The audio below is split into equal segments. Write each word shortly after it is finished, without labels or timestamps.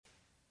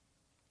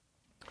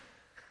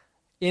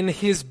In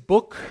his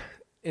book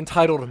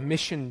entitled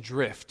Mission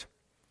Drift,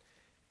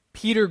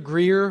 Peter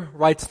Greer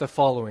writes the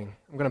following.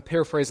 I'm going to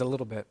paraphrase a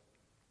little bit.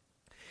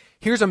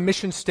 Here's a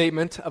mission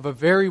statement of a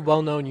very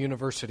well-known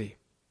university.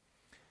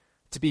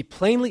 Here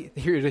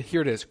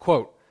it is,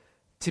 quote,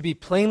 "To be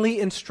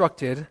plainly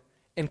instructed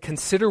and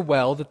consider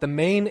well that the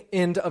main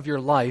end of your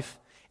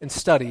life and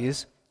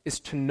studies is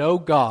to know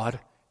God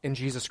and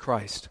Jesus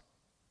Christ."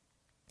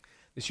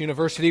 This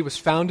university was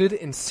founded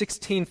in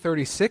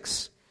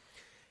 1636.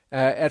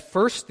 At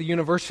first, the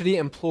university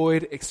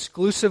employed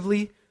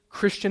exclusively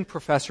Christian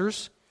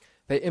professors.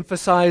 They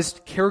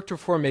emphasized character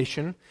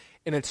formation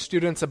in its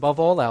students above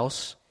all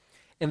else,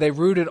 and they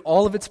rooted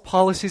all of its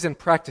policies and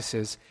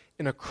practices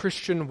in a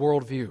Christian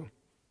worldview.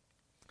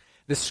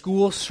 The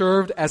school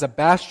served as a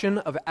bastion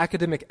of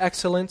academic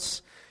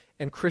excellence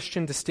and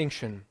Christian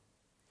distinction.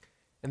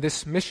 And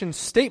this mission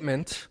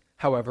statement,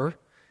 however,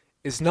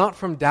 is not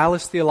from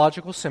Dallas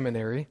Theological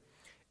Seminary.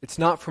 It's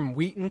not from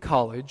Wheaton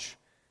College.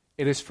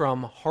 It is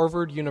from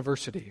Harvard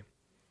University.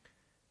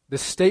 The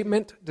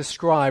statement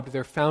described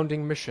their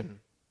founding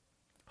mission.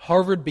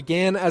 Harvard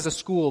began as a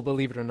school,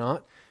 believe it or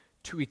not,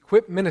 to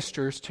equip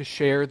ministers to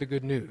share the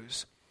good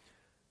news.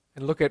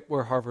 And look at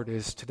where Harvard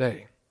is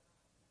today.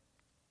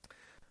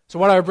 So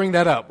why do I bring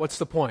that up? What's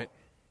the point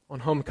on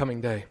homecoming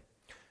day?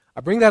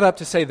 I bring that up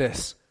to say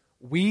this: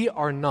 we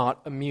are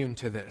not immune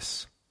to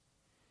this.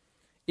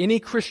 Any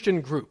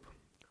Christian group,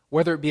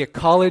 whether it be a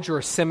college or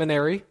a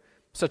seminary,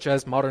 such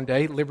as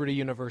modern-day Liberty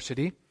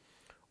University,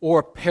 or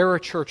a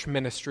parachurch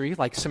ministry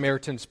like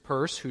Samaritan's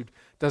Purse, who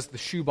does the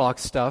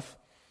shoebox stuff,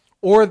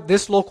 or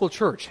this local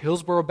church,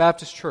 Hillsboro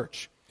Baptist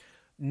Church.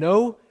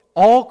 No,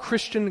 all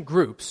Christian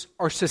groups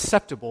are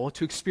susceptible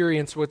to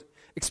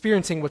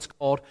experiencing what's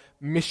called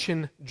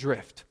mission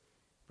drift,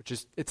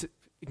 it's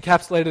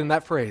encapsulated in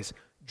that phrase,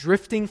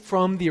 drifting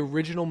from the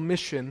original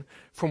mission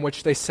from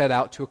which they set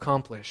out to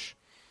accomplish.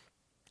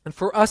 And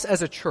for us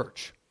as a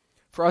church,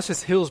 for us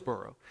as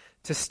Hillsboro,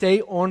 to stay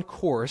on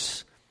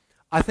course,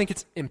 I think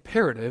it's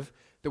imperative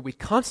that we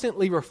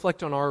constantly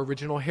reflect on our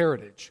original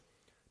heritage,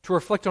 to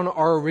reflect on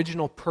our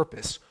original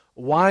purpose.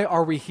 Why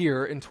are we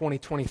here in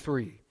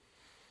 2023?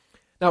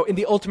 Now, in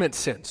the ultimate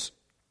sense,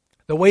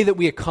 the way that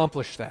we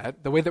accomplish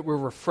that, the way that we're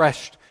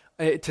refreshed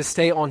to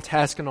stay on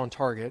task and on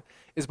target,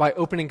 is by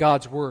opening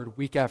God's Word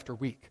week after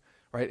week,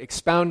 right?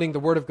 Expounding the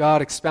Word of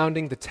God,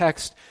 expounding the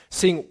text,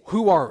 seeing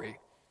who are we?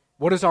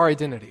 What is our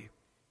identity?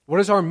 What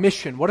is our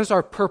mission? What is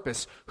our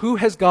purpose? Who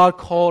has God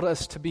called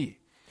us to be?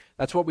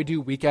 That's what we do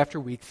week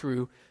after week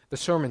through the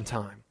sermon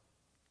time.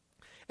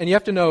 And you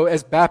have to know,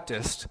 as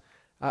Baptists,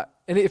 and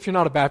if you're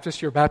not a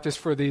Baptist, you're a Baptist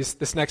for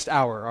this next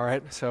hour, all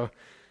right? So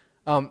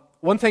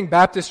one thing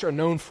Baptists are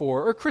known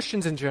for, or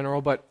Christians in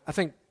general, but I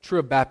think true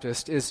of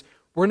Baptists, is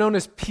we're known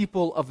as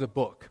people of the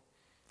book.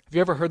 Have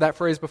you ever heard that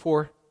phrase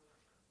before?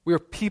 We are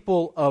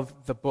people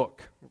of the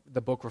book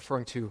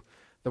referring to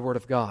the Word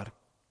of God.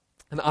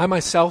 And I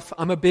myself,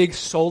 I'm a big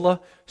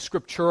sola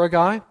scriptura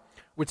guy,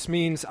 which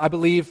means I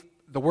believe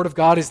the Word of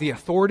God is the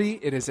authority,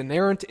 it is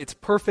inerrant, it's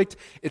perfect,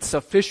 it's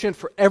sufficient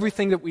for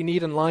everything that we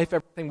need in life,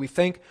 everything we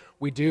think,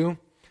 we do.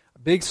 A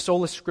big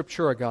sola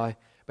scriptura guy.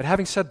 But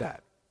having said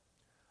that,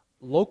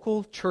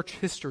 local church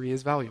history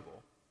is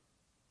valuable.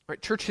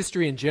 Right? Church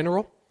history in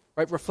general,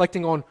 right?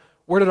 Reflecting on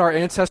where did our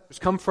ancestors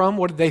come from,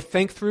 what did they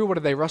think through, what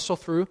did they wrestle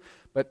through.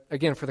 But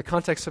again, for the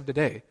context of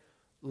today,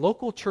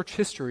 local church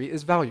history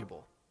is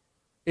valuable.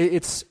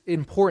 It's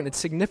important, it's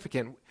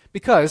significant,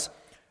 because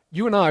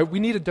you and I, we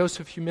need a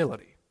dose of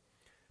humility.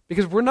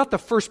 Because we're not the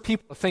first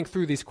people to think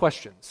through these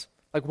questions.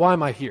 Like, why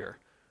am I here?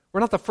 We're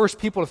not the first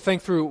people to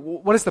think through,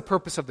 what is the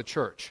purpose of the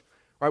church?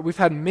 Right? We've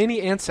had many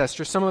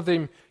ancestors, some of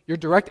them your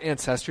direct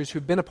ancestors,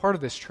 who've been a part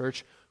of this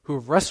church, who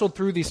have wrestled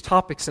through these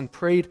topics and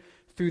prayed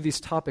through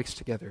these topics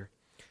together.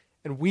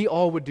 And we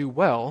all would do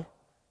well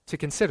to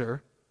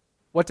consider,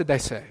 what did they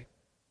say?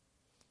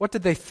 What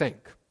did they think?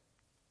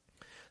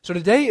 So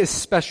today is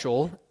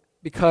special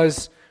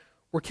because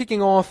we're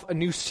kicking off a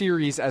new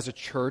series as a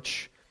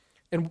church,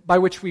 and by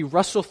which we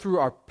wrestle through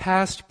our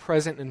past,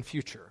 present, and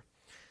future,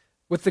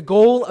 with the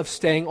goal of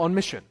staying on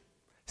mission,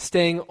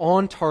 staying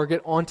on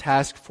target, on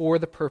task for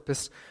the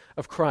purpose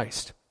of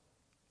Christ.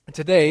 And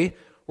today,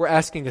 we're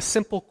asking a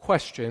simple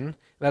question,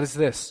 that is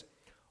this: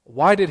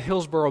 why did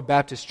Hillsboro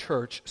Baptist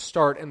Church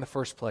start in the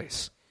first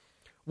place?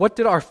 What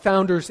did our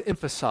founders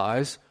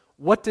emphasize?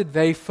 What did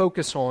they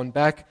focus on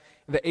back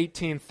in the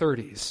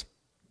 1830s?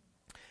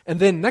 And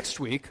then next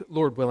week,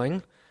 Lord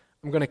willing,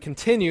 I'm going to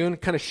continue and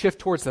kind of shift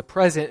towards the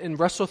present and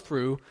wrestle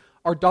through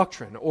our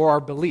doctrine or our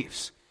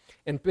beliefs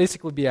and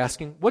basically be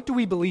asking, what do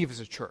we believe as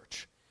a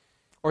church?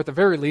 Or at the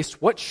very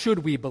least, what should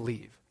we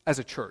believe as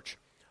a church?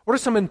 What are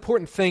some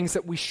important things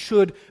that we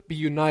should be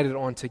united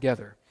on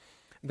together?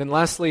 And then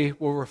lastly,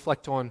 we'll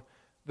reflect on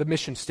the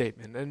mission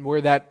statement and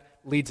where that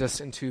leads us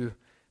into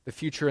the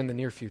future and the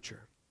near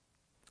future.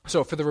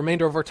 So for the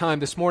remainder of our time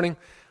this morning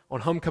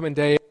on Homecoming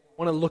Day, I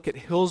want to look at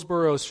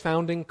Hillsboro's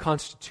founding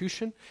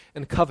constitution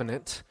and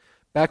covenant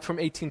back from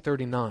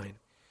 1839.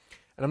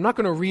 And I'm not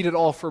going to read it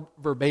all for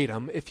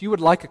verbatim. If you would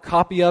like a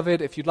copy of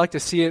it, if you'd like to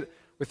see it,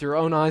 with your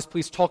own eyes,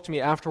 please talk to me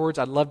afterwards.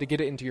 I'd love to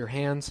get it into your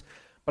hands.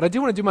 But I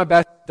do want to do my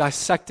best to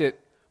dissect it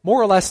more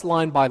or less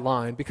line by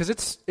line, because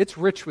it's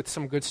rich with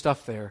some good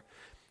stuff there.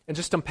 And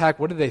just unpack,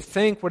 what do they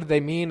think, what do they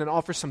mean, and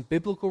offer some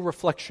biblical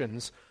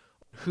reflections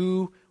on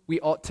who we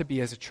ought to be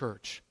as a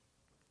church.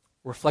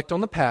 Reflect on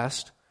the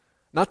past,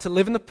 not to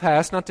live in the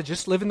past, not to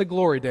just live in the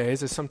glory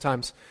days, as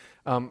sometimes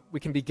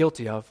we can be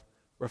guilty of.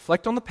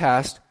 Reflect on the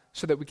past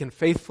so that we can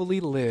faithfully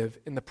live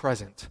in the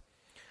present.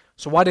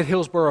 So why did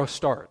Hillsboro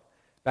start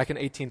back in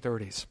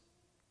 1830s?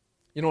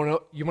 You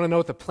want to know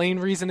what the plain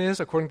reason is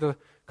according to the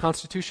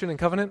Constitution and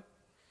Covenant?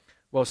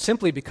 Well,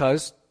 simply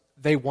because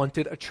they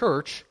wanted a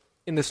church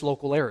in this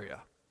local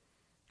area.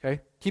 Okay?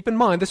 Keep in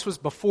mind, this was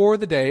before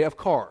the day of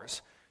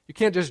cars. You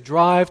can't just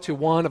drive to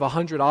one of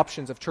 100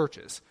 options of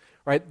churches.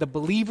 Right? The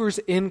believers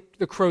in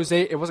the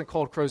Crozet, it wasn't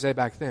called Crozet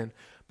back then,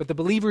 but the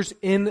believers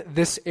in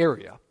this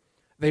area,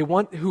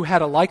 who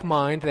had a like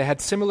mind, they had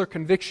similar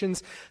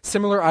convictions,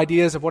 similar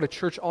ideas of what a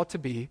church ought to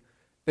be,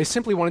 they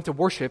simply wanted to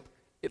worship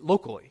it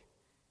locally.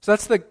 So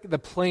that's the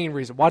plain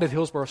reason. Why did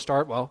Hillsboro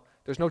start? Well,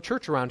 there's no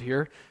church around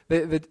here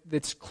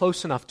that's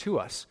close enough to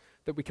us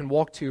that we can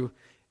walk to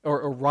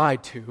or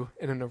ride to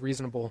in a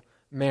reasonable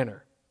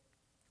manner.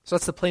 So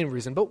that's the plain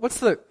reason. But what's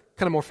the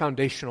kind of more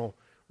foundational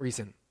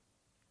reason?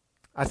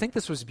 I think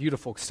this was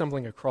beautiful,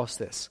 stumbling across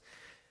this.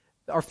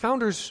 Our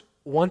founders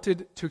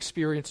wanted to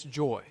experience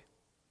joy.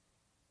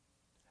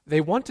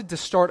 They wanted to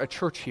start a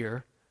church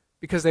here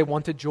because they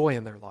wanted joy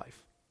in their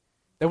life.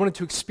 They wanted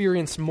to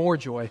experience more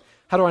joy.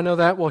 How do I know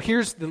that? Well,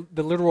 here's the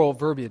literal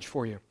verbiage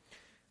for you.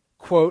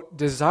 Quote,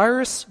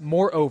 desirous,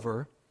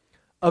 moreover,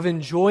 of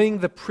enjoying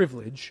the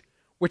privilege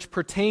which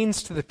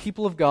pertains to the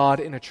people of God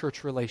in a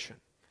church relation.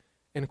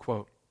 End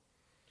quote.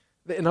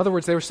 In other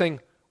words, they were saying,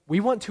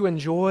 we want to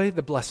enjoy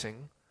the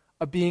blessing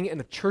of being in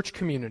a church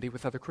community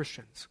with other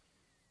Christians.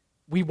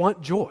 We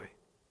want joy.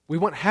 We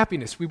want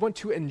happiness. We want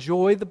to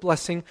enjoy the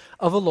blessing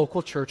of a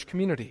local church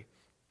community.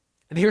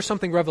 And here's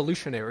something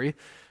revolutionary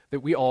that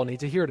we all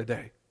need to hear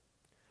today.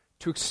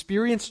 To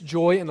experience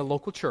joy in a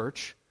local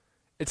church,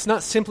 it's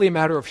not simply a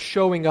matter of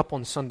showing up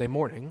on Sunday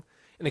morning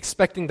and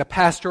expecting the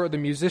pastor or the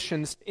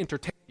musicians to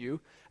entertain you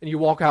and you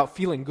walk out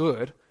feeling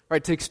good,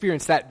 right? To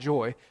experience that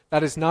joy,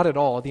 that is not at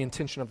all the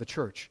intention of the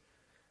church.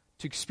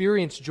 To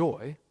experience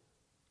joy,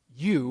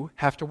 you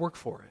have to work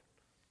for it.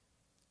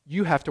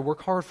 You have to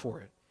work hard for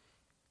it.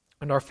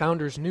 And our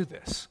founders knew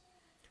this,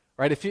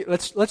 right?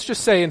 Let's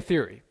just say in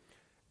theory,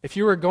 if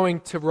you were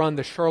going to run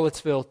the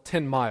Charlottesville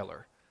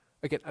 10-miler,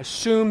 again,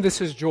 assume this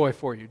is joy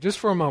for you, just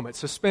for a moment.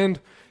 Suspend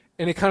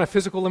any kind of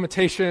physical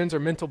limitations or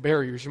mental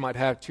barriers you might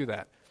have to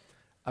that.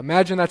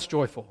 Imagine that's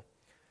joyful.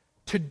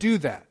 To do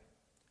that,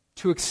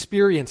 to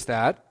experience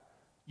that,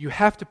 you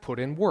have to put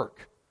in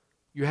work.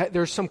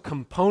 There's some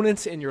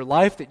components in your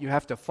life that you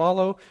have to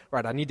follow.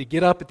 Right, I need to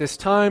get up at this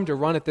time to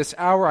run at this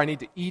hour. I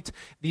need to eat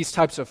these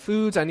types of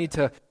foods. I need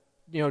to,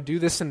 do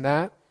this and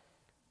that.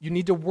 You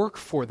need to work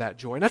for that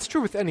joy. And that's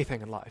true with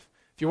anything in life.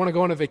 If you want to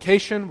go on a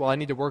vacation, well, I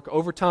need to work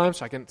overtime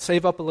so I can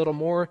save up a little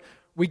more.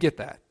 We get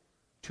that.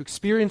 To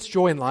experience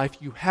joy in life,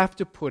 you have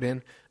to put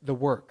in the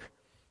work.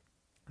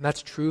 And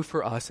that's true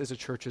for us as a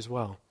church as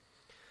well.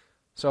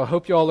 So I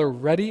hope you all are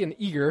ready and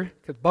eager,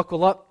 because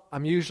buckle up.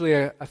 I'm usually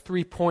a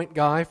 3-point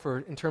guy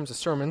in terms of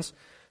sermons.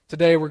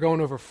 Today we're going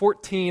over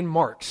 14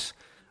 marks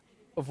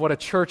of what a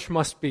church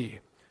must be.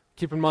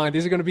 Keep in mind,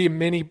 these are going to be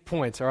many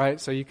points, all right?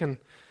 So you can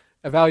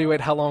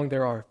evaluate how long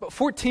there are. But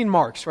 14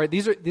 marks, right?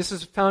 This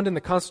is found in the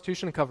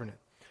Constitution and Covenant.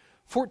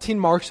 14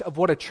 marks of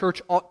what a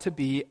church ought to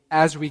be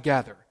as we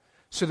gather,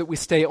 so that we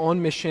stay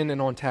on mission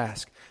and on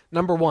task.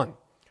 Number 1,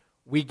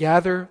 we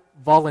gather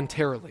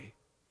voluntarily.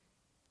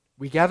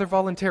 We gather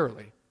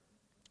voluntarily.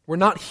 We're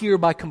not here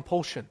by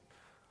compulsion.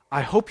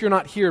 I hope you're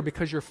not here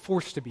because you're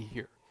forced to be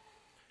here.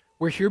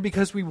 We're here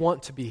because we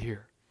want to be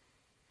here.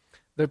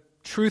 The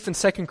truth in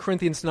 2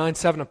 Corinthians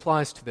 9:7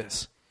 applies to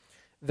this.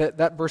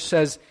 That verse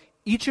says,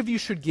 each of you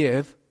should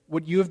give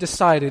what you have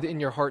decided in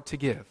your heart to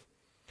give,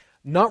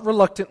 not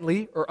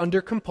reluctantly or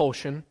under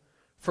compulsion,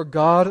 for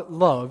God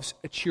loves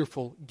a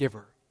cheerful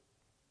giver.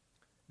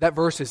 That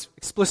verse is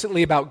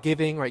explicitly about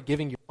giving, right?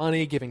 Giving your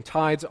money, giving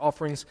tithes,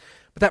 offerings,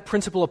 but that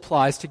principle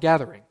applies to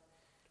gathering.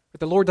 But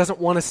the Lord doesn't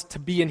want us to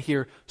be in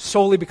here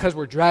solely because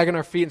we're dragging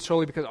our feet and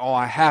solely because,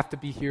 I have to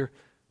be here.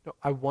 No,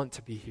 I want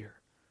to be here.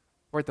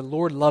 Right? The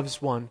Lord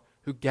loves one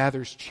who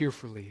gathers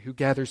cheerfully, who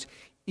gathers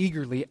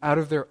eagerly out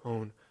of their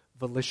own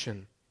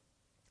volition.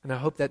 And I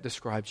hope that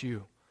describes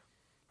you.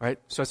 Right?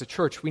 So as a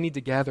church, we need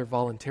to gather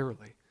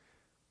voluntarily.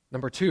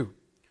 Number 2,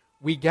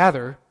 we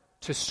gather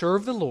to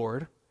serve the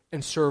Lord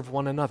and serve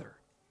one another.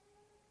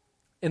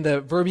 In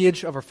the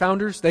verbiage of our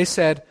founders, they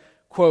said,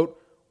 quote,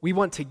 we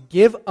want to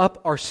give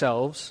up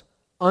ourselves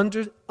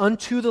unto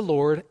the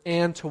Lord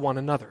and to one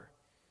another.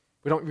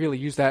 We don't really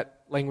use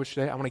that language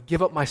today. I want to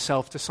give up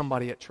myself to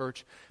somebody at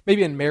church.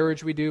 Maybe in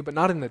marriage we do, but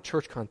not in the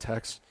church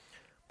context.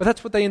 But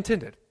that's what they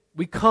intended.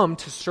 We come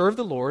to serve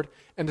the Lord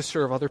and to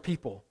serve other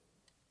people.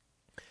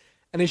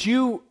 And as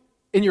you,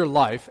 in your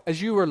life,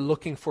 as you are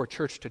looking for a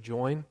church to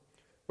join,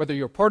 whether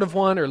you're part of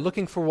one or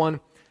looking for one,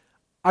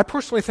 I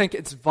personally think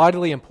it's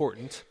vitally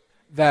important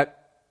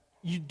that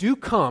you do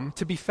come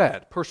to be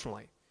fed,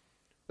 personally.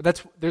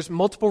 There's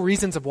multiple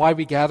reasons of why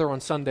we gather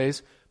on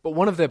Sundays, but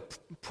one of the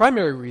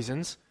primary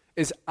reasons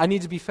is I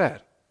need to be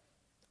fed.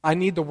 I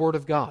need the Word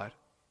of God.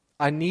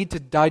 I need to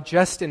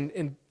digest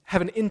and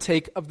have an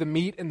intake of the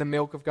meat and the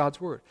milk of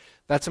God's Word.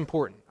 That's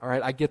important, all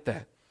right? I get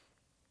that.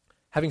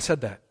 Having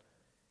said that,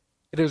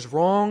 it is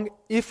wrong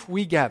if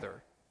we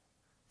gather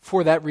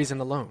for that reason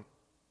alone.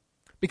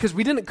 Because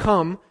we didn't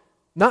come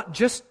not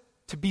just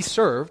to be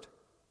served,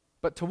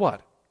 but to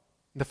what?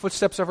 In the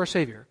footsteps of our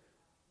Savior,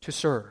 to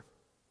serve.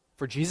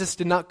 For Jesus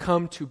did not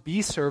come to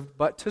be served,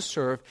 but to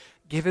serve,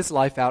 give his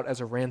life out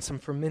as a ransom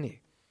for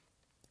many.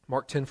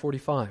 Mark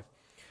 10:45.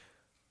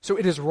 So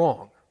it is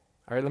wrong.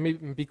 All right, let me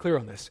be clear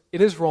on this.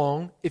 It is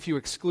wrong if you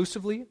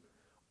exclusively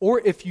or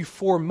if you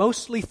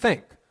foremostly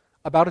think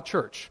about a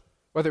church,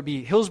 whether it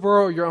be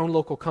Hillsboro or your own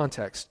local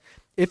context,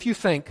 if you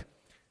think,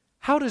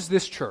 how does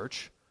this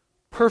church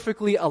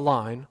perfectly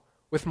align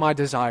with my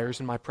desires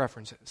and my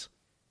preferences?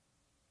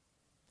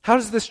 How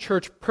does this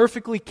church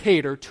perfectly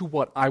cater to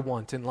what I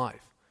want in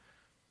life?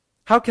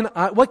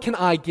 What can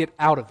I get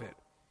out of it?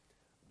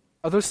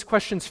 Are those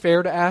questions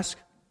fair to ask?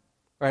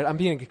 Right, I'm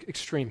being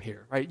extreme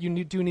here, right?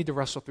 You do need to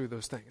wrestle through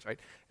those things, right?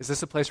 Is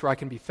this a place where I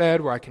can be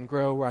fed, where I can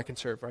grow, where I can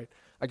serve, right?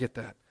 I get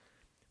that.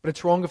 But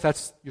it's wrong if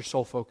that's your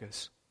sole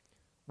focus.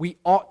 We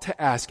ought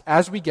to ask,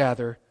 as we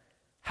gather,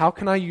 how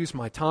can I use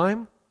my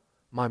time,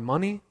 my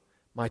money,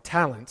 my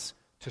talents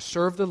to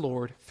serve the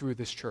Lord through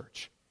this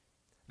church?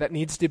 That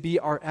needs to be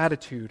our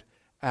attitude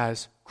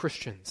as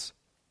Christians.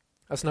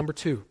 That's number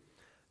 2.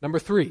 Number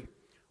 3,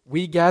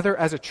 we gather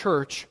as a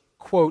church,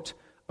 quote,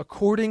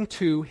 according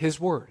to his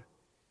word.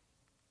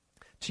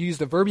 To use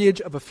the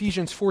verbiage of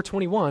Ephesians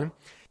 4:21,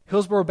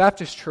 Hillsboro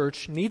Baptist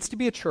Church needs to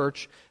be a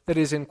church that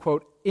is in,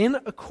 quote, in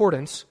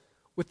accordance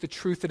with the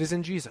truth that is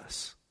in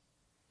Jesus.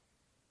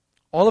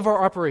 All of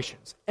our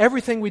operations,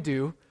 everything we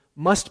do,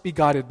 must be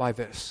guided by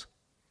this.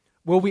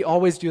 Will we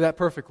always do that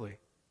perfectly?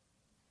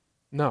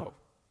 No,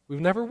 we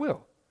never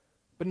will.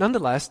 But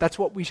nonetheless, that's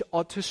what we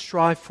ought to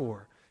strive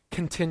for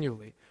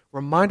continually.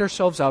 Remind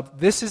ourselves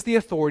of, this is the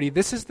authority,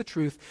 this is the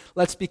truth.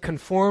 Let's be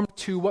conformed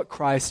to what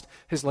Christ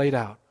has laid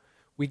out.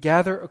 We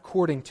gather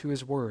according to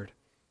his word.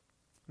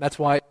 That's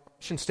why our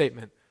mission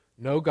statement,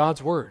 know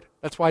God's word.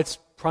 That's why it's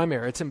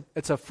primary.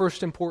 It's of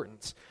first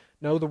importance.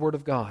 Know the word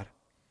of God.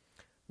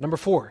 Number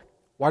 4,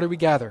 why do we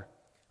gather?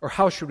 Or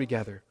how should we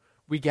gather?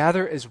 We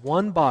gather as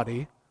one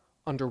body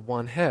under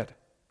one head.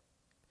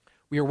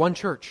 We are one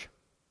church,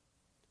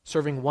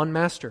 serving one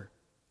master.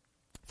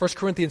 1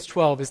 Corinthians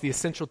 12 is the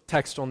essential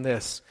text on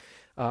this.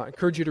 I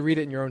encourage you to read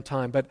it in your own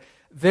time. But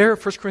there,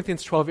 1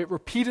 Corinthians 12, it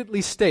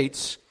repeatedly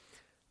states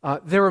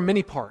there are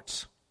many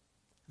parts.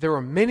 There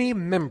are many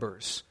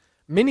members,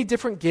 many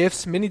different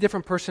gifts, many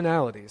different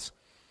personalities.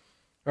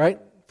 Right?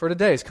 For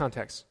today's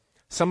context.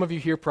 Some of you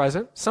here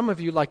present, some of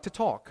you like to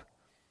talk.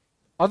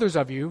 Others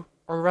of you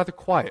are rather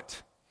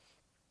quiet.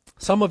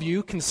 Some of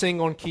you can sing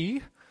on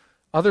key.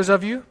 Others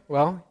of you,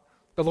 well,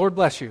 the Lord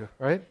bless you,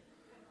 right?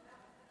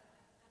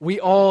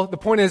 The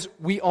point is,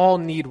 we all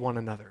need one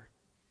another.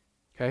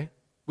 Okay?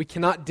 We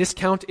cannot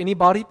discount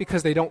anybody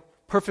because they don't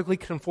perfectly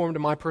conform to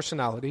my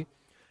personality.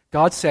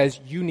 God says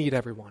you need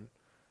everyone.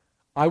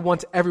 I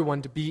want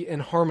everyone to be in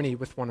harmony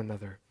with one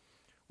another.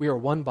 We are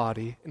one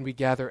body, and we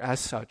gather as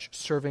such,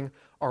 serving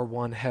our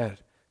one head,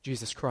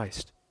 Jesus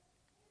Christ.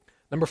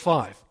 Number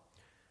 5,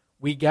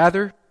 we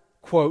gather,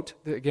 quote,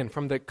 again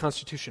from the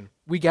Constitution,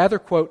 we gather,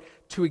 quote,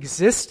 to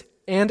exist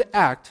and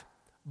act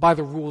by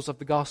the rules of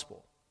the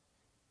gospel.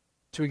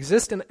 To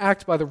exist and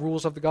act by the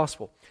rules of the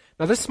gospel.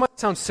 Now this might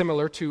sound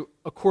similar to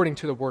according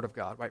to the word of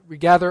God, right? We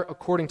gather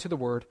according to the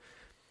word,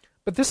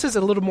 but this is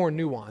a little more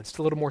nuanced,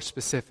 a little more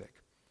specific,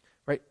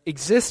 right?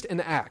 Exist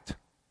and act.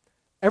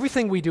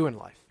 Everything we do in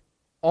life,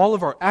 all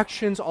of our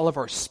actions, all of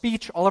our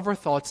speech, all of our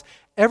thoughts,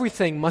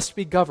 everything must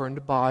be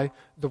governed by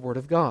the word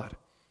of God.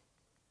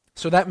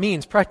 So that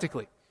means,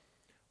 practically,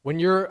 when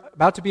you're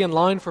about to be in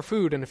line for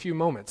food in a few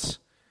moments,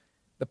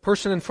 the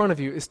person in front of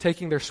you is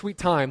taking their sweet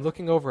time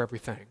looking over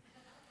everything.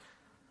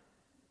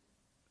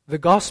 The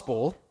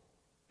gospel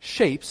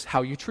shapes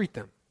how you treat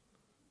them.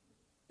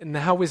 And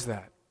how is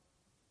that?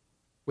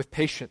 With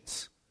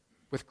patience,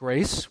 with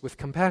grace, with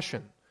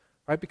compassion,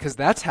 right? Because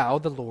that's how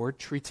the Lord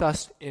treats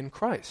us in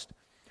Christ.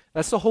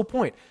 That's the whole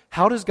point.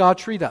 How does God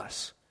treat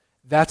us?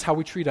 That's how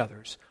we treat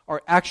others.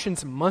 Our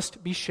actions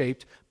must be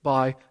shaped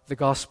by the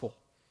gospel.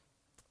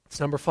 It's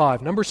number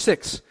 5. Number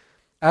 6,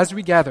 as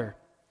we gather,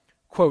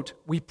 quote,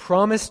 we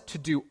promise to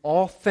do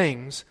all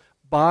things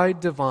by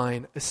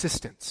divine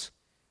assistance.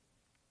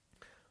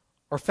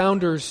 Our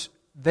founders,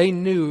 they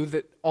knew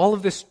that all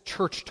of this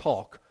church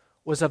talk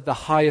was of the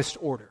highest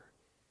order.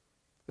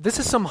 This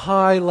is some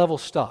high-level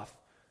stuff,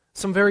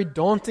 some very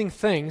daunting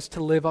things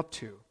to live up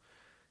to.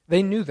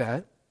 They knew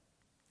that.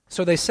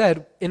 So they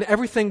said, in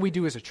everything we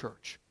do as a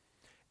church,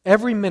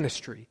 every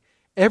ministry,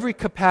 every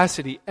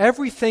capacity,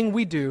 everything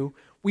we do,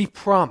 we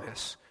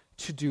promise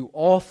to do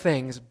all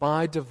things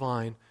by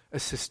divine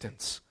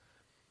assistance.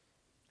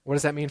 What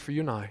does that mean for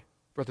you and I?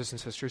 brothers and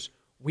sisters,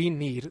 we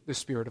need the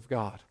Spirit of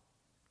God.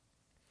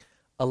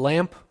 A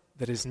lamp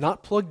that is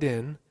not plugged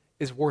in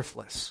is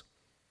worthless.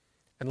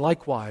 And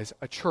likewise,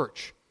 a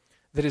church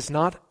that is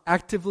not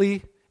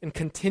actively and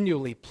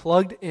continually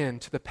plugged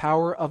into the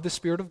power of the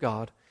Spirit of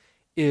God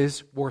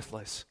is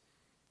worthless.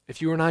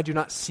 If you and I do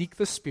not seek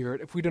the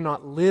Spirit, if we do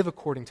not live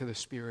according to the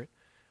Spirit,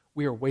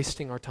 we are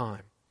wasting our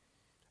time.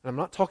 And I'm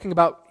not talking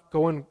about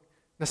going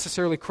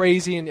necessarily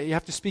crazy and you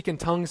have to speak in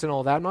tongues and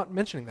all that. I'm not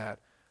mentioning that.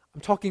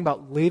 I'm talking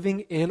about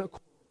living in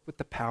accordance with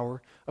the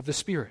power of the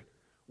Spirit.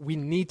 We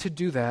need to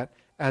do that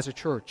as a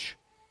church.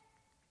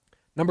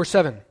 Number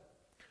 7,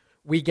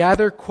 we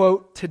gather,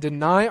 quote, to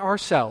deny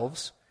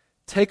ourselves,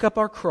 take up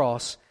our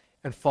cross,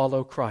 and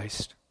follow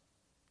Christ.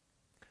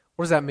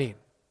 What does that mean?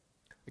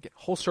 Again,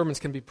 whole sermons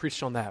can be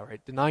preached on that,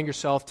 right? Denying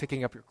yourself,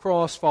 taking up your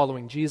cross,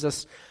 following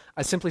Jesus.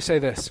 I simply say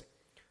this: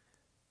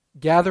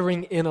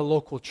 gathering in a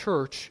local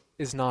church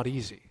is not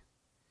easy.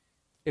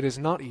 It is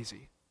not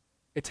easy.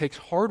 It takes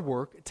hard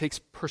work, it takes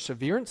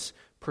perseverance,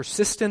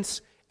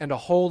 persistence, and a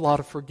whole lot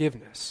of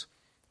forgiveness.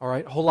 All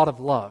right? A whole lot of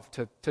love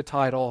to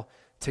tie it all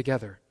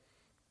together.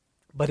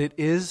 But it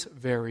is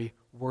very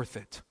worth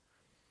it.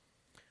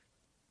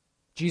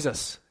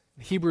 Jesus,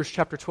 in Hebrews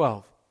chapter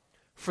 12,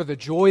 for the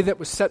joy that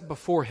was set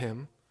before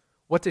him,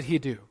 what did he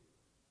do?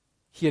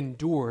 He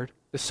endured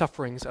the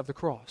sufferings of the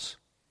cross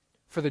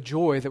for the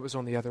joy that was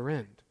on the other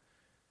end.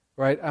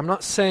 Right? I'm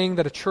not saying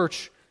that a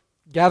church,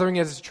 gathering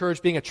as a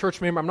church, being a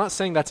church member, I'm not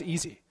saying that's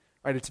easy.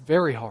 Right? It's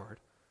very hard.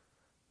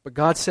 But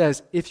God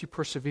says, if you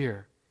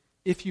persevere,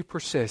 if you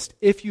persist,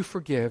 if you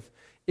forgive,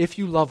 if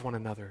you love one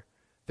another,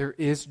 there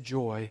is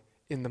joy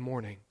in the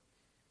morning.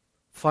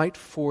 Fight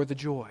for the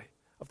joy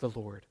of the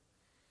Lord.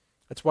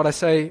 That's what I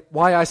say,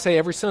 why I say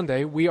every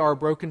Sunday, we are a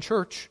broken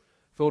church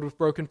filled with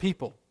broken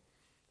people.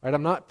 Right?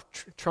 I'm not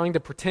trying to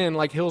pretend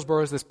like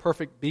Hillsboro is this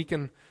perfect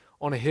beacon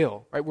on a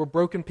hill. Right? We're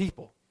broken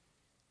people.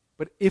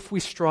 But if we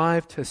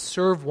strive to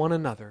serve one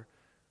another,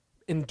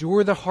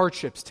 endure the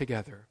hardships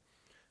together,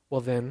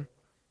 well then,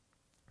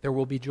 there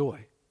will be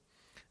joy.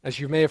 As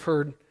you may have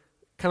heard,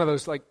 kind of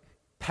those like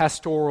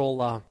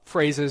pastoral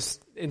phrases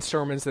in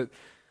sermons that,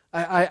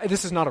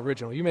 this is not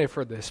original, you may have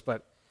heard this,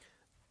 but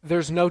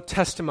there's no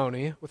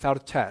testimony without a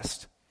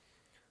test.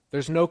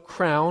 There's no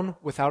crown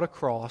without a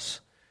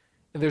cross.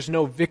 And there's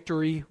no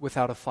victory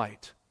without a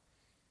fight.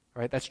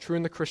 Right? That's true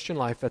in the Christian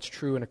life. That's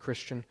true in a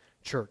Christian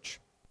church.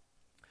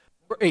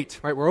 Number 8,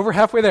 right? We're over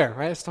halfway there,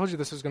 right? I told you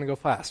this was going to go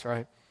fast,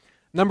 right?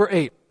 Number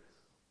 8,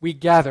 we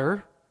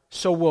gather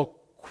so we'll,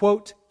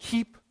 quote,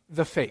 keep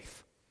the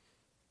faith.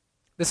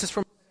 This is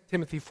from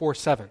Timothy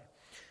 4:7.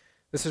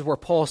 This is where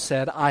Paul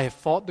said, I have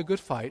fought the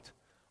good fight.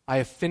 I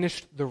have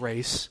finished the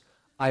race.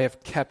 I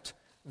have kept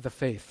the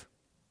faith.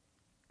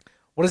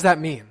 What does that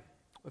mean?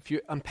 If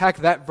you unpack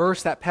that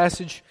verse, that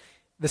passage,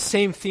 the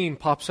same theme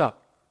pops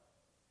up.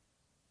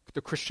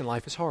 The Christian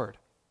life is hard.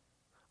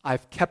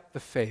 I've kept the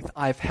faith.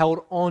 I've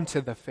held on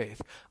to the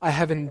faith. I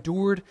have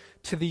endured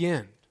to the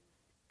end.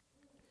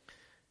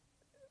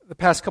 The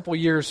past couple of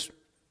years,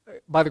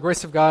 by the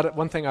grace of God,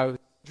 one thing I was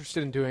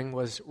interested in doing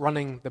was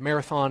running the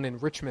marathon in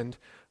Richmond,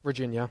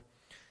 Virginia.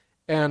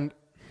 And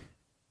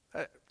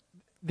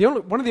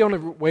one of the only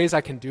ways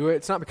I can do it,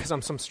 it's not because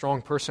I'm some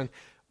strong person,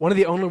 one of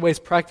the only ways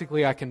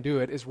practically I can do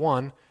it is,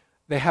 one,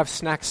 they have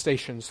snack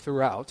stations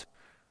throughout,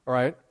 all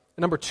right?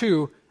 And number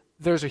 2,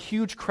 there's a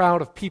huge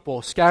crowd of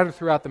people scattered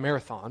throughout the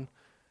marathon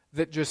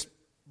that just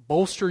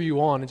bolster you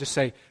on and just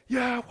say,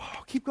 yeah,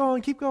 wow, keep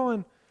going, keep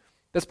going.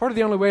 That's part of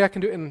the only way I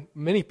can do it, and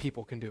many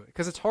people can do it,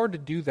 because it's hard to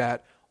do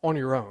that on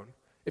your own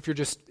if you're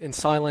just in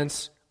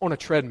silence on a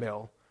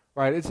treadmill,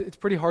 right? It's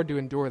pretty hard to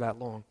endure that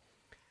long.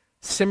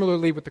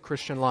 Similarly with the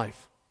Christian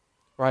life,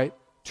 right?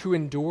 To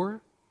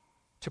endure,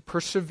 to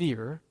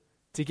persevere,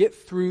 to get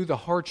through the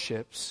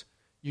hardships,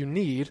 you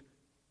need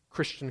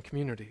Christian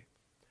community.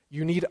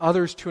 You need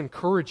others to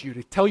encourage you,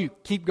 to tell you,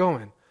 keep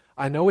going.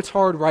 I know it's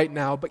hard right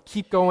now, but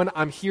keep going.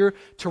 I'm here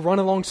to run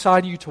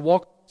alongside you, to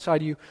walk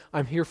alongside you.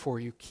 I'm here for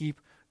you.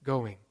 Keep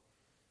going.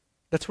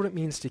 That's what it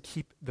means to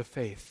keep the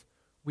faith.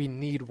 We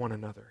need one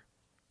another.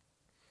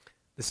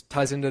 This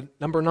ties into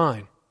number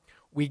 9.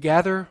 We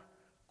gather,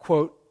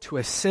 quote, to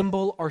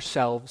assemble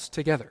ourselves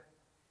together.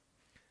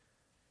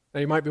 Now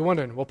you might be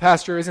wondering, well,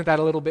 Pastor, isn't that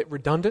a little bit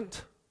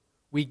redundant?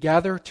 We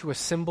gather to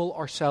assemble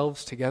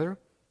ourselves together.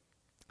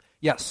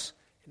 Yes,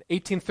 in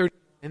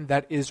 1839,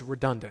 that is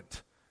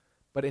redundant.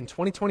 But in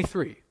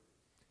 2023,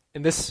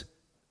 in this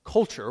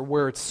culture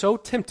where it's so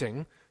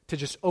tempting to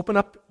just open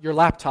up your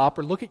laptop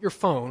or look at your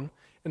phone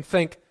and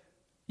think,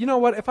 you know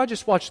what, if I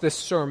just watch this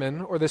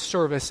sermon or this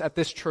service at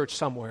this church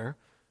somewhere,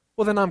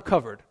 well, then I'm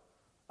covered.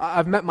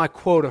 I've met my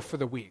quota for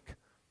the week.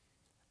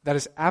 That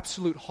is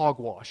absolute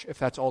hogwash if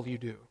that's all you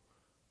do.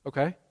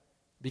 Okay?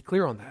 Be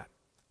clear on that.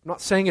 I'm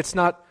not saying it's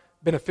not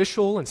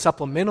beneficial and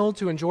supplemental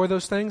to enjoy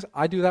those things.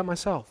 I do that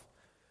myself.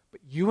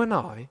 But you and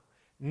I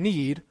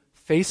need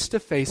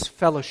face-to-face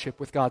fellowship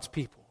with God's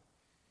people.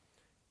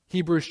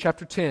 Hebrews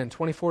chapter 10,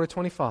 24 to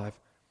 25.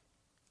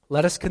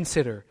 Let us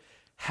consider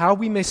how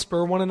we may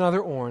spur one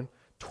another on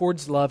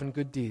towards love and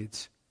good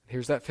deeds.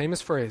 Here's that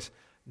famous phrase,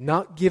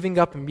 not giving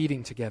up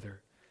meeting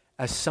together,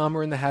 as some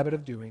are in the habit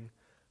of doing,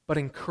 but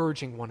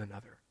encouraging one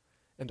another,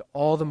 and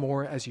all the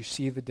more as you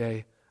see the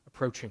day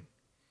approaching.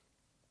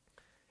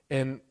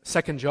 In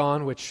 2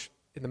 John, which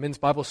in the men's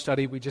Bible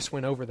study we just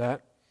went over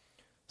that,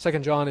 2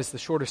 John is the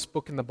shortest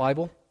book in the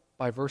Bible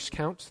by verse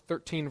count,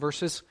 13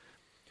 verses.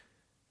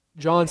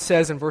 John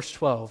says in verse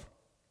 12,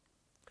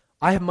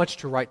 I have much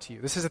to write to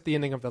you. This is at the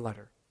ending of the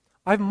letter.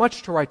 I have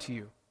much to write to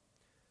you,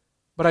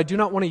 but I do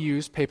not want to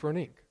use paper and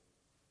ink.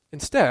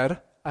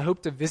 Instead, I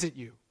hope to visit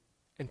you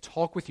and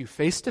talk with you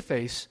face to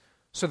face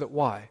so that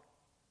why?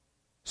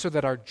 So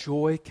that our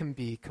joy can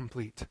be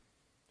complete.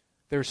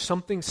 There's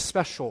something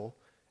special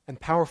and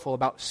powerful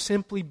about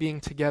simply being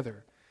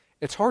together.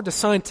 It's hard to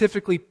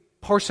scientifically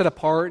parse it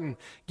apart and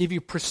give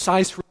you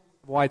precise reasons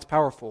why it's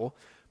powerful,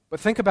 but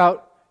think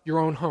about your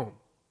own home.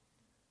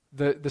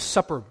 The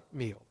supper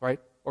meal, right?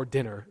 Or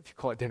dinner, if you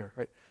call it dinner,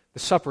 right? The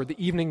supper,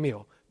 the evening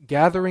meal,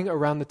 gathering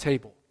around the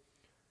table.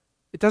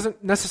 It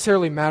doesn't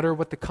necessarily matter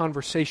what the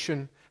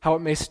conversation, how it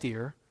may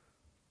steer,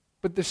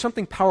 but there's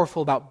something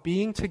powerful about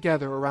being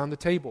together around the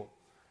table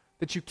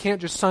that you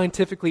can't just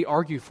scientifically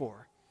argue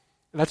for.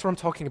 And that's what I'm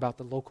talking about,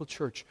 the local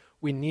church.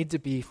 We need to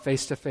be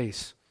face to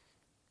face.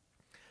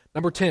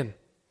 Number 10,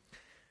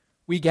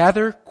 we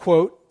gather,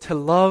 quote, to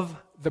love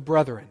the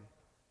brethren.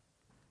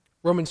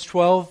 Romans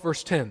 12,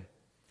 verse 10.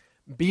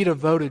 Be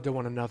devoted to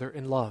one another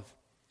in love.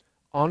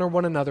 Honor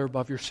one another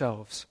above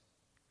yourselves.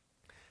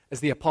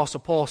 As the Apostle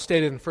Paul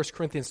stated in 1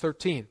 Corinthians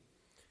 13,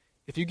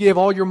 if you give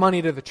all your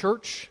money to the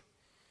church,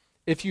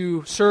 if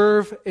you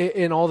serve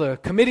in all the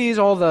committees,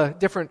 all the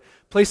different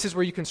places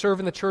where you can serve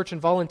in the church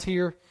and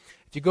volunteer,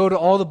 if you go to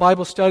all the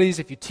Bible studies,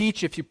 if you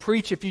teach, if you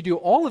preach, if you do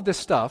all of this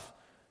stuff,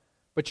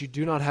 but you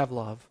do not have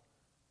love,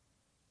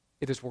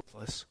 it is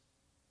worthless.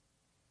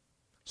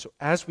 So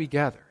as we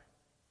gather,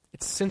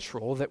 it's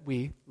central that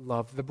we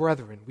love the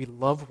brethren. We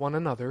love one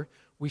another.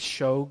 We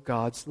show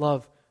God's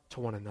love to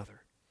one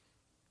another.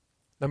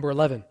 Number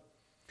 11,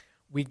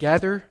 we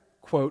gather,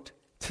 quote,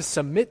 to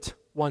submit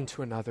one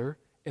to another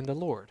in the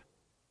Lord.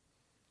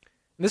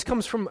 And this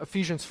comes from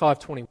Ephesians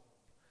 5:21.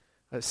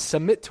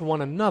 Submit to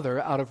one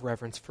another out of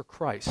reverence for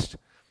Christ.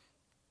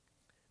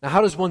 Now,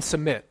 how does one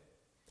submit?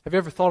 Have you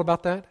ever thought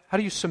about that? How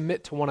do you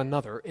submit to one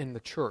another in the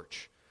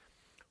church?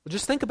 Well,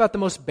 just think about the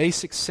most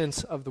basic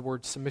sense of the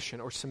word submission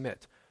or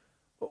submit.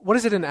 What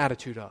is it an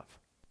attitude of?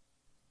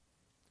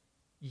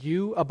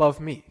 You above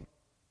me.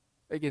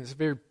 Again, it's a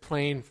very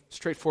plain,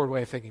 straightforward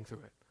way of thinking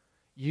through it.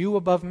 You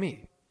above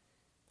me.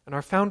 And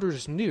our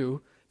founders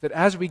knew that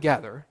as we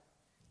gather,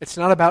 it's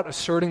not about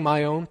asserting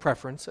my own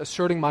preference,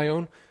 asserting my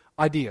own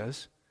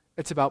ideas.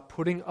 It's about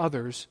putting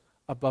others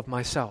above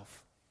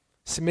myself,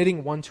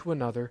 submitting one to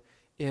another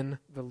in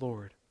the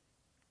Lord.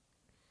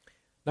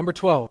 Number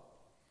 12,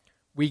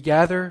 we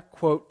gather,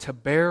 quote, to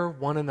bear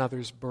one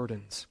another's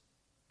burdens.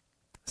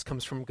 This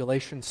comes from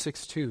Galatians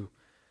 6:2.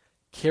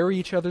 Carry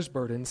each other's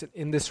burdens, and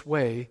in this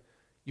way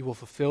you will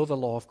fulfill the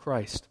law of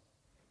Christ.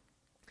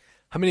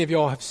 How many of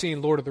y'all have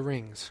seen Lord of the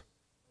Rings?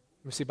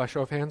 Let me see by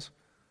show of hands.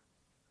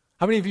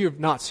 How many of you have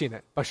not seen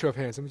it? By show of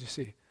hands, let me just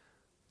see.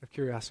 Out of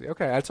curiosity.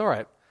 Okay, that's all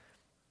right.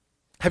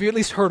 Have you at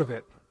least heard of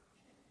it?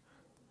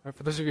 Right,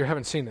 for those of you who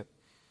haven't seen it.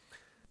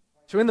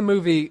 So in the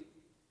movie,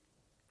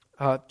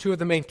 two of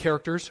the main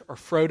characters are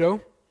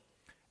Frodo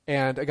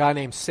and a guy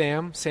named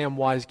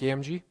Samwise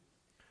Gamgee.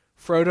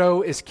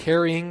 Frodo is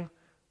carrying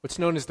what's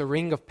known as the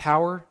Ring of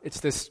Power.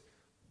 It's this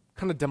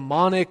kind of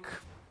demonic,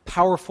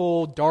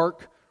 powerful,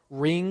 dark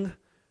ring.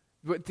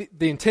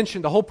 The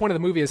intention, the whole point of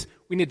the movie is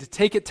we need to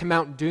take it to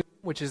Mount Doom,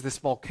 which is this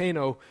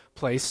volcano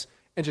place,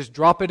 and just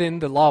drop it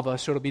into lava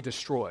so it'll be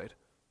destroyed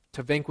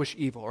to vanquish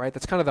evil, right?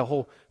 That's kind of the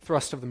whole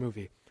thrust of the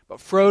movie. But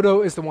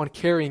Frodo is the one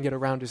carrying it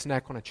around his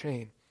neck on a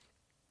chain.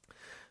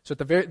 So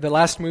at the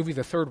last movie,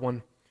 the third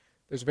one,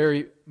 there's a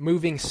very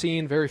moving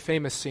scene, very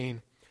famous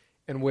scene,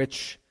 in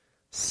which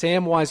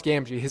Samwise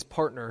Gamgee, his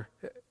partner,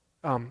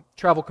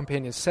 travel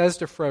companion, says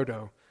to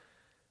Frodo,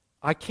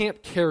 I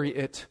can't carry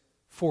it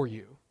for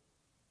you,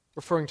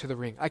 referring to the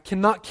ring. I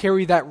cannot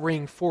carry that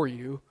ring for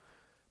you,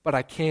 but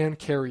I can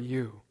carry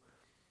you.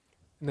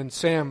 And then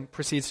Sam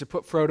proceeds to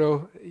put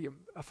Frodo,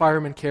 a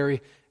fireman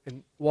carry,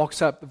 and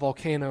walks up the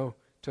volcano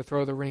to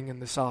throw the ring in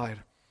the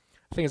side.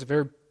 I think it's a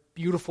very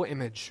beautiful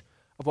image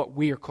of what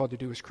we are called to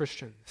do as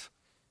Christians.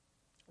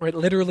 Right?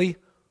 Literally,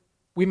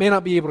 we may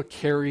not be able to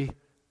carry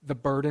the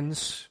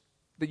burdens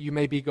that you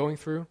may be going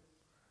through,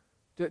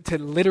 to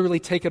literally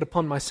take it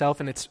upon myself,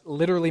 and it's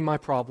literally my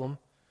problem,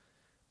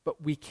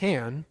 but we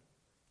can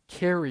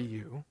carry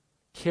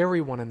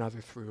one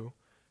another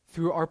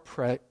through our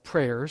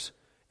prayers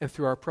and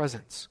through our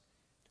presence.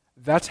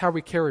 That's how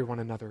we carry one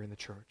another in the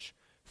church,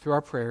 through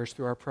our prayers,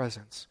 through our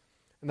presence.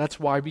 And that's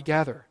why we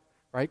gather,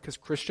 right? Because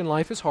Christian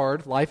life is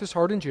hard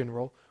in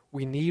general.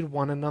 We need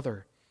one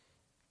another.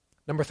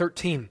 Number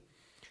 13,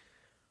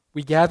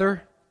 we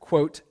gather,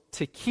 quote,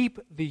 to keep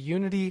the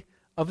unity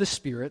of the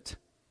Spirit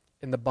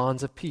in the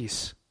bonds of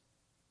peace.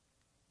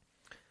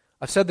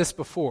 I've said this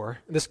before.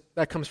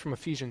 That comes from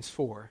Ephesians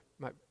 4.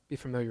 Might Be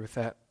familiar with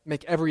that.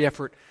 Make every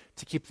effort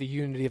to keep the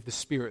unity of the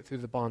Spirit through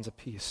the bonds of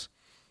peace.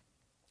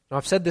 Now,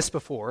 I've said this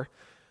before,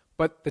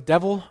 but the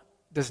devil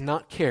does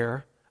not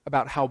care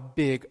about how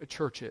big a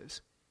church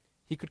is.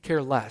 He could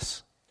care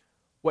less.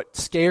 What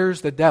scares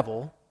the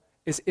devil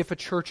is if a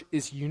church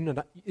is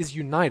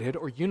united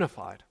or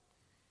unified.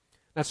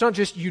 Now, it's not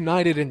just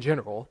united in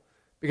general,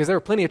 because there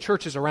are plenty of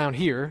churches around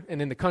here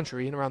and in the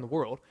country and around the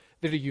world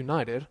that are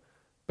united,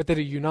 but that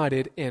are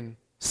united in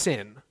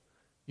sin,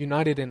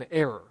 united in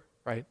error,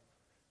 right?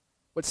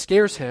 What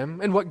scares him,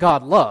 and what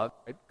God loves,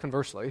 right,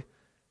 conversely,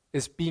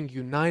 is being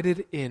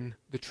united in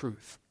the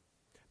truth,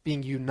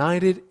 being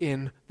united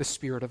in the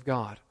Spirit of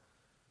God.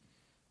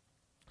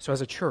 So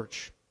as a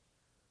church,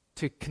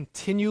 to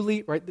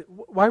continually, right,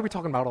 why are we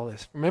talking about all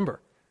this? Remember,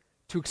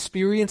 to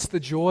experience the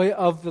joy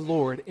of the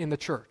Lord in the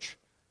church.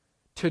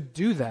 To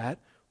do that,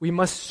 we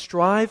must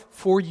strive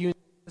for unity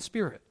in the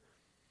Spirit.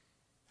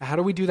 How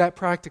do we do that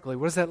practically?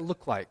 What does that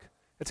look like?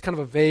 It's kind of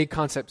a vague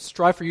concept.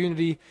 Strive for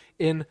unity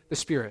in the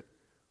Spirit.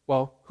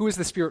 Well, who is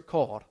the Spirit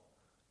called?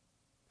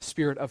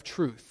 Spirit of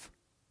truth.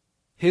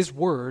 His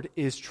Word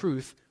is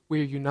truth. We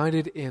are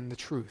united in the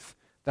truth.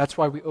 That's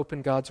why we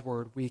open God's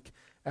Word week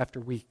after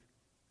week.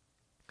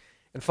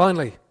 And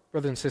finally,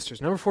 brothers and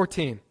sisters, number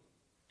 14.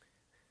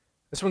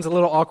 This one's a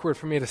little awkward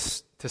for me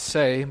to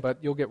say, but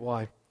you'll get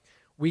why.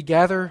 We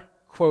gather,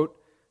 quote,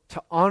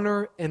 to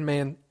honor and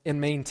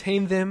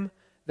maintain them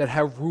that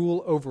have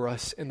rule over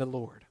us in the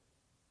Lord.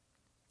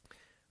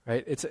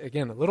 Right? It's,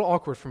 again, a little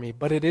awkward for me,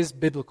 but it is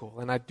biblical.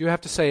 And I do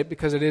have to say it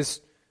because it is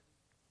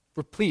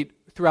replete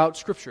throughout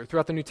Scripture,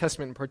 throughout the New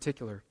Testament in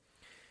particular.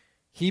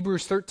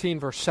 Hebrews 13,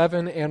 verse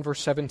 7 and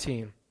verse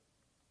 17.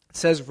 It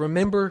says,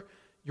 remember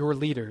your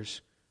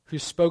leaders who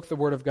spoke the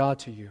word of God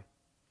to you.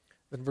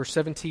 Then verse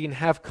 17,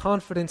 have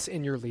confidence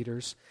in your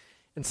leaders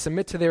and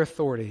submit to their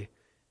authority,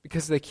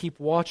 because they keep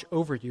watch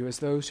over you as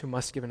those who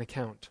must give an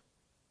account.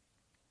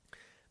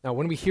 Now,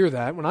 when I hear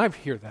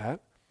that,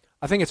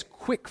 I think it's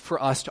quick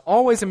for us to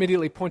always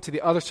immediately point to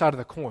the other side of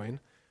the coin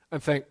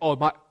and think,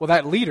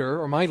 that leader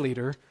or my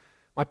leader,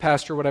 my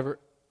pastor, whatever,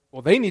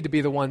 well, they need to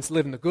be the ones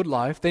living the good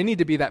life. They need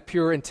to be that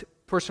pure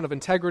person of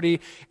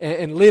integrity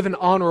and live an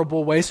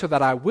honorable way so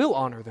that I will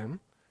honor them.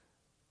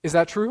 Is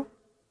that true?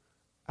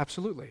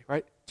 Absolutely,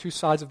 right? Two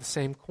sides of the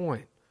same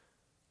coin.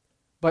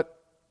 But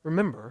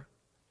remember,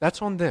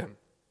 that's on them.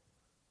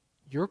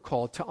 You're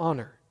called to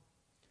honor.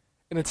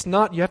 And it's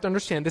not, you have to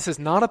understand, this is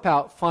not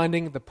about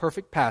finding the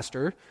perfect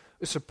pastor,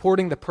 or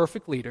supporting the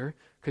perfect leader,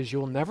 because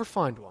you'll never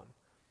find one.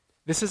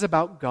 This is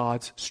about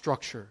God's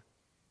structure.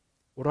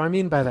 What do I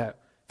mean by that?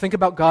 Think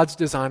about God's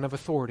design of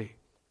authority.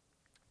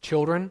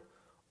 Children,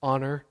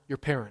 honor your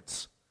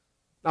parents.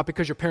 Not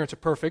because your parents are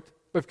perfect,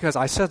 but because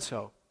I said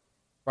so.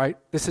 Right?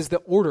 This is the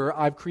order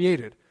I've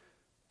created.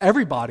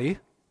 Everybody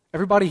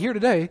here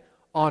today,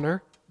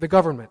 honor the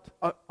government,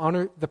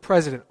 honor the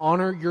president,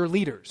 honor your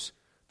leaders,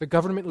 the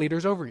government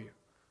leaders over you.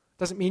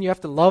 Doesn't mean you have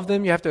to love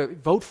them, you have to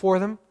vote for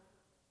them.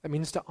 That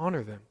means to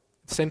honor them.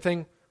 Same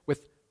thing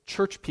with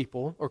church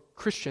people or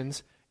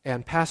Christians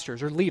and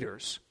pastors or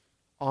leaders.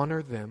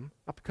 Honor them,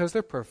 not because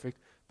they're perfect,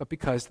 but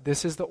because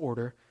this is the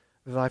order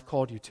that I've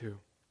called you to.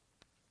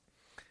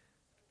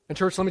 And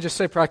church, let me just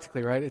say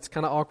practically, right? It's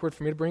kind of awkward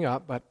for me to bring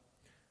up, but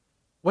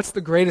what's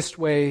the greatest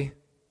way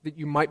that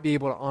you might be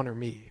able to honor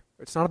me?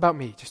 It's not about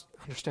me, just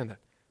understand that.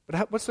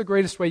 But what's the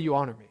greatest way you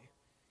honor me?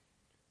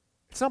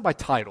 It's not by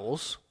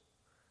titles.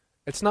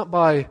 It's not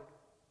by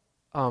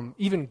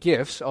even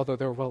gifts, although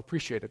they're well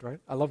appreciated, right?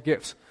 I love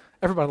gifts.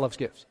 Everybody loves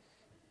gifts.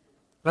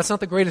 That's not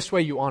the greatest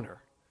way you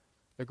honor.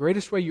 The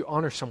greatest way you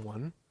honor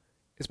someone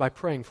is by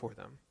praying for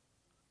them.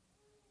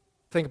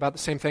 Think about the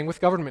same thing with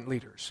government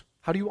leaders.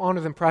 How do you honor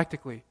them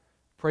practically?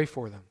 Pray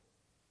for them.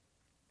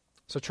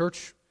 So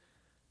church,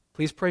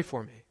 please pray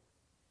for me.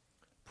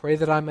 Pray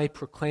that I may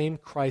proclaim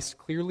Christ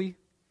clearly,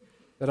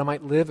 that I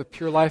might live a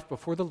pure life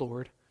before the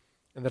Lord,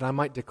 and that I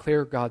might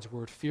declare God's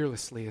word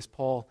fearlessly, as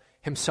Paul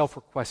himself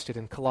requested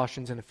in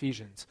Colossians and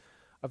Ephesians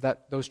of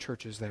those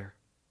churches there.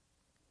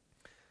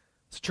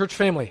 So church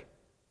family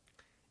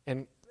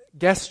and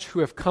guests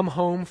who have come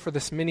home for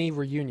this mini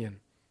reunion,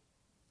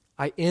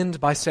 I end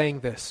by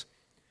saying this: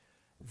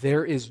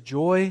 there is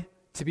joy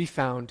to be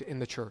found in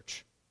the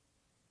church.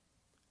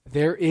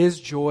 There is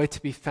joy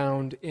to be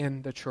found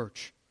in the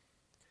church.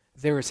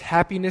 There is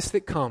happiness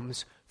that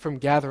comes from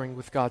gathering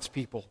with God's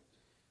people.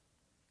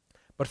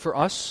 But for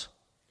us,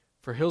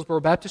 for Hillsboro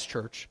Baptist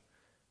Church,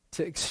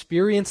 to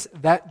experience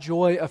that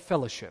joy of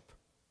fellowship,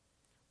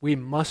 we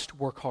must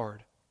work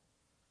hard.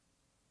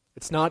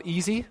 It's not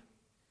easy.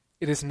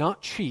 It is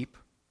not cheap.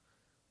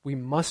 We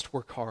must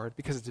work hard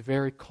because it's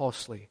very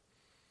costly.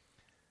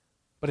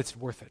 But it's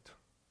worth it.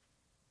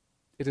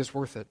 It is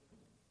worth it.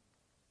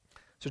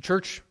 So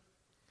church,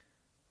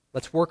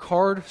 let's work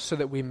hard so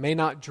that we may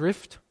not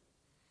drift.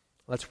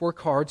 Let's work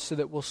hard so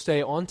that we'll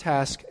stay on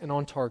task and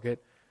on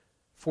target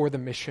for the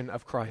mission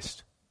of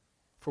Christ,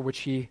 for which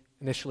He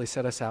initially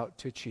set us out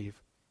to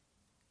achieve.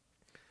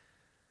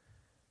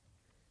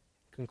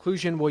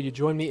 Conclusion, will you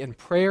join me in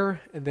prayer,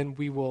 and then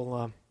we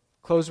will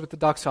close with the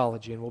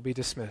doxology and we'll be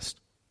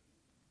dismissed.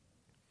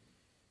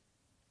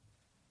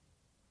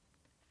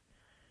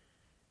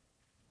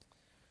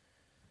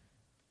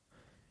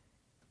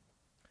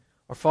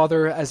 Our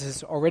Father, as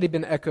has already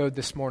been echoed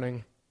this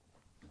morning,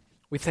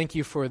 we thank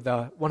you for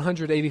the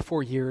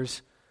 184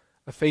 years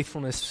of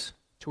faithfulness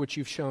to which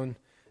you've shown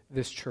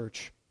this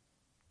church.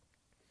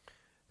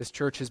 This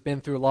church has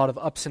been through a lot of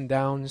ups and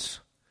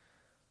downs,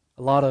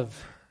 a lot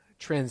of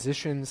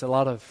transitions, a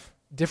lot of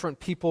different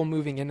people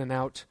moving in and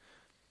out.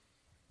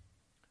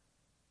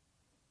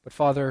 But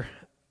Father,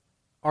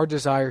 our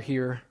desire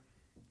here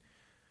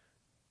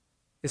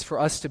is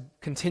for us to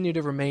continue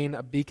to remain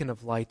a beacon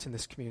of light in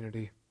this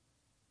community.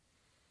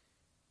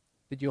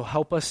 That you'll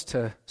help us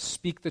to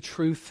speak the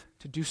truth,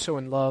 to do so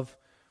in love.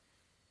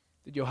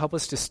 That you'll help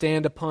us to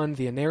stand upon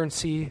the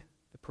inerrancy,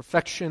 the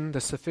perfection,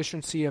 the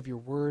sufficiency of your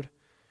word.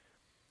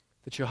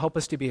 That you'll help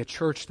us to be a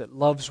church that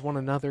loves one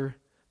another,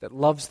 that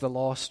loves the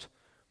lost.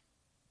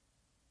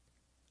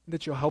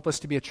 That you'll help us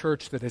to be a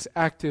church that is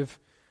active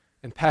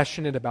and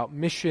passionate about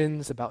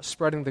missions, about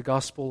spreading the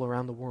gospel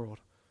around the world.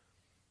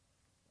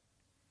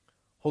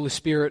 Holy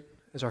Spirit,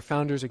 as our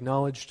founders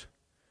acknowledged,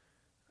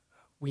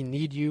 we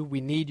need you.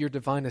 We need your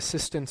divine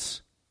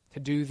assistance to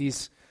do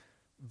these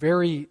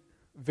very,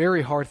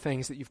 very hard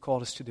things that you've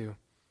called us to do.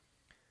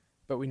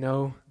 But we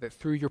know that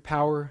through your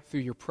power,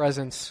 through your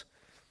presence,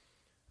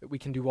 that we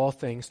can do all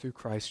things through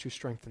Christ who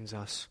strengthens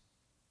us.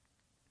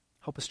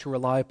 Help us to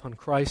rely upon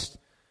Christ.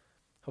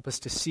 Help us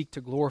to seek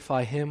to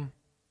glorify him.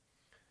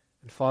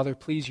 And Father,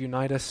 please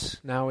unite us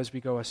now as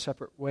we go our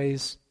separate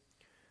ways.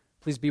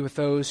 Please be with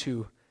those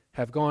who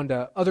have gone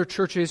to other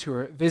churches, who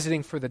are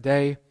visiting for the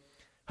day.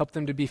 Help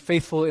them to be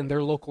faithful in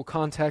their local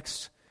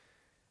context.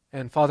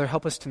 And Father,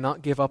 help us to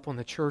not give up on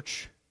the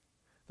church,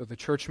 though the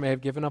church may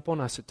have given up on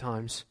us at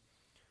times.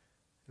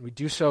 And we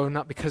do so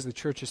not because the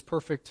church is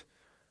perfect,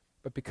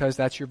 but because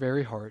that's your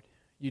very heart.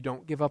 You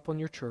don't give up on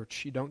your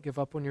church. You don't give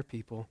up on your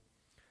people.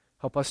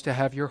 Help us to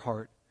have your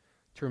heart,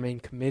 to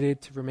remain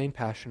committed, to remain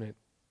passionate.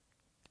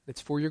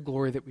 It's for your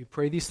glory that we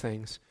pray these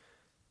things.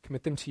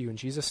 Commit them to you in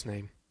Jesus'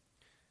 name.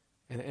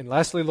 And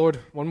lastly, Lord,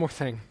 one more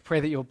thing.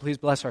 Pray that you'll please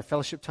bless our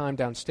fellowship time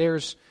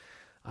downstairs.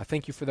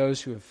 Thank you for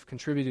those who have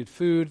contributed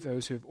food,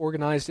 those who have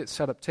organized it,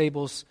 set up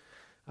tables.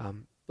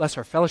 Bless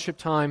our fellowship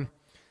time.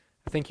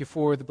 Thank you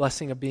for the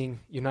blessing of being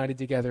united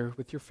together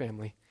with your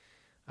family.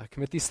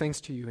 Commit these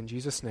things to you in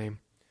Jesus' name.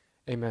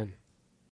 Amen.